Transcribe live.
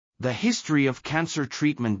The history of cancer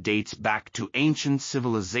treatment dates back to ancient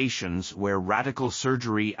civilizations where radical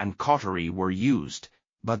surgery and cautery were used,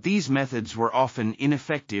 but these methods were often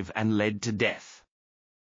ineffective and led to death.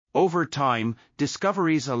 Over time,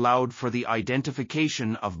 discoveries allowed for the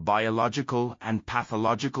identification of biological and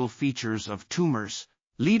pathological features of tumors,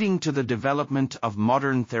 leading to the development of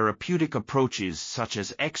modern therapeutic approaches such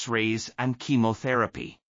as X-rays and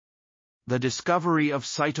chemotherapy. The discovery of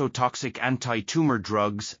cytotoxic anti-tumor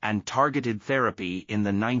drugs and targeted therapy in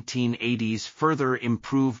the 1980s further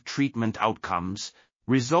improved treatment outcomes,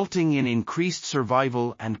 resulting in increased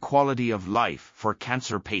survival and quality of life for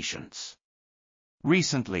cancer patients.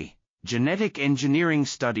 Recently, genetic engineering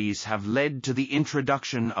studies have led to the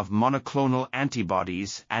introduction of monoclonal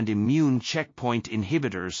antibodies and immune checkpoint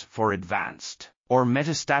inhibitors for advanced or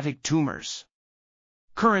metastatic tumors.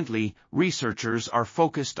 Currently, researchers are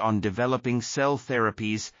focused on developing cell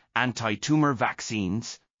therapies, anti-tumor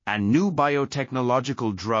vaccines, and new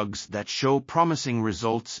biotechnological drugs that show promising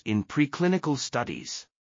results in preclinical studies.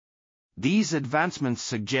 These advancements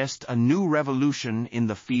suggest a new revolution in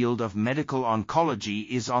the field of medical oncology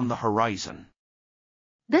is on the horizon.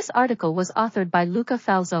 This article was authored by Luca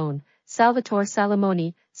Falzone, Salvatore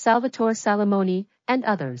Salomone, and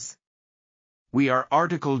others. We are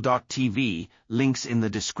RTCLTV, links in the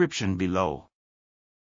description below.